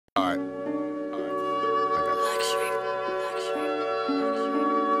Alright.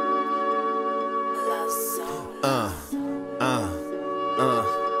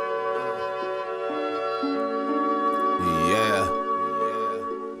 Yeah.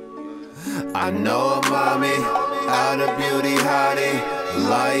 I know a mommy, out of beauty hottie,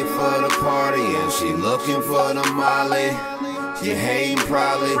 life for the party, and she looking for the molly. You hating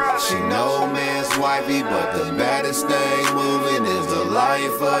probably, she no man's wifey, but the baddest thing moving is the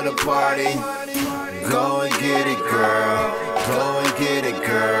life of the party. Go and get it, girl. Go and get it,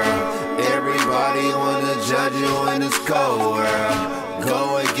 girl. Everybody wanna judge you in this cold world.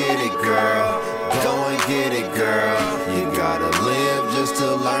 Go and get it, girl. Go and get it, girl. You gotta live just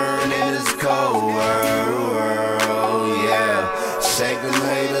to learn in this cold world, yeah. Shake the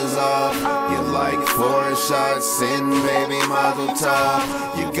haters off. You like 4 shots, sitting, baby, mazel tov.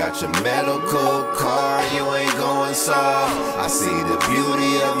 You got your medical car, you ain't going soft. I see the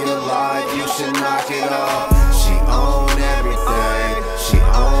beauty of your life, you should knock it off. She own everything, she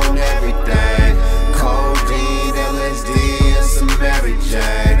own everything. Codeine, LSD, and some Mary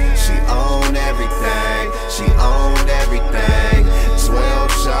Jane. She own everything, she owned everything.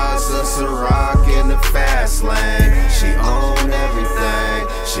 12 shots of Ciroc in the fast lane. She own everything,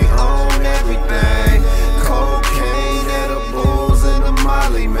 she own everything. Cocaine, edibles, and the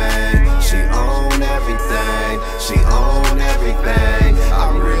Molly, man. She own everything, she own everything. I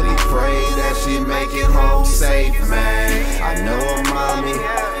really pray that she make it home safe, man. I know a mommy,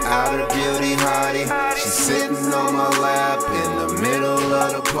 out of beauty hottie. She's sitting on my lap in the middle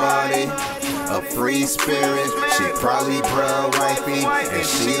of the party. A free spirit, she probably proud wifey, and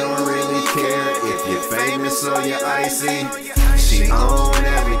she don't really care if you're famous or you're icy. She own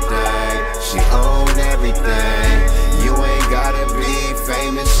everything, she own everything. You ain't gotta be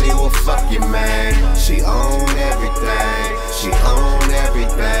famous, she will fuck you, man. She own everything, she own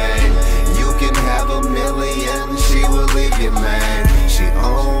everything. You can have $1 million, she will leave you, man. She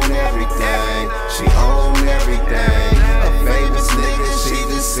own everything, she own everything. A famous nigga, she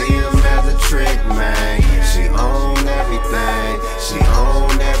just see him as a trick, man. She own everything, she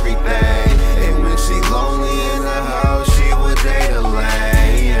own everything. And when she lonely in the house, she would date a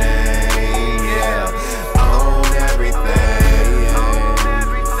lane, yeah. Own everything,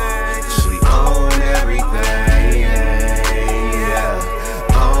 she own everything, yeah.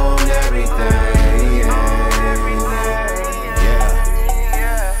 Own everything,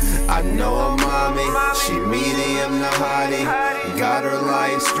 yeah. I know a mommy, she medium to hottie. Got her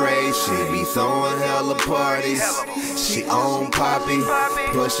life straight, she be throwing hella parties. She own Poppy,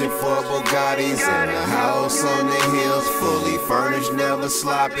 pushing for Bugattis. And a house on the hills, fully furnished, never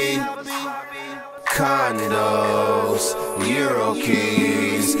sloppy. Condos, Euro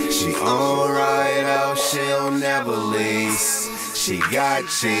keys. She own ride out, she'll never lease. She got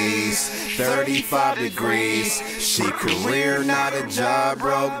cheese, 35 degrees. She career, not a job,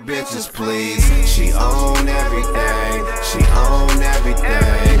 broke bitches please. She own everything, she own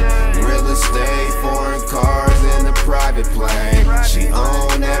everything. Real estate, foreign cars.